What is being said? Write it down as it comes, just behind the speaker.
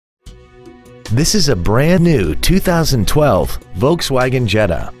This is a brand new 2012 Volkswagen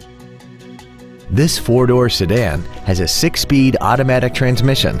Jetta. This four-door sedan has a 6-speed automatic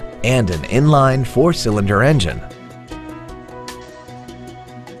transmission and an inline 4-cylinder engine.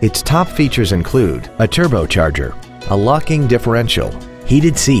 Its top features include a turbocharger, a locking differential,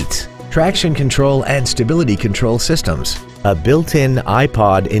 heated seats, traction control and stability control systems, a built-in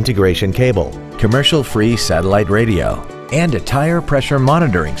iPod integration cable, commercial-free satellite radio, and a tire pressure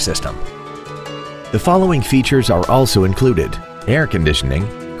monitoring system. The following features are also included: air conditioning,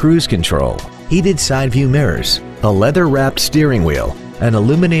 cruise control, heated side view mirrors, a leather-wrapped steering wheel, an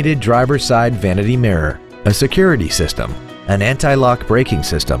illuminated driver's side vanity mirror, a security system, an anti-lock braking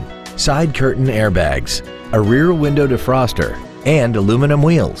system, side curtain airbags, a rear window defroster, and aluminum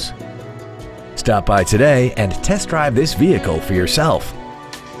wheels. Stop by today and test drive this vehicle for yourself.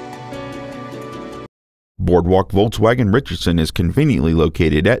 Boardwalk Volkswagen Richardson is conveniently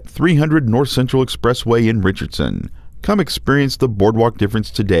located at 300 North Central Expressway in Richardson. Come experience the Boardwalk difference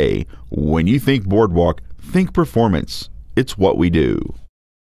today. When you think Boardwalk, think performance. It's what we do.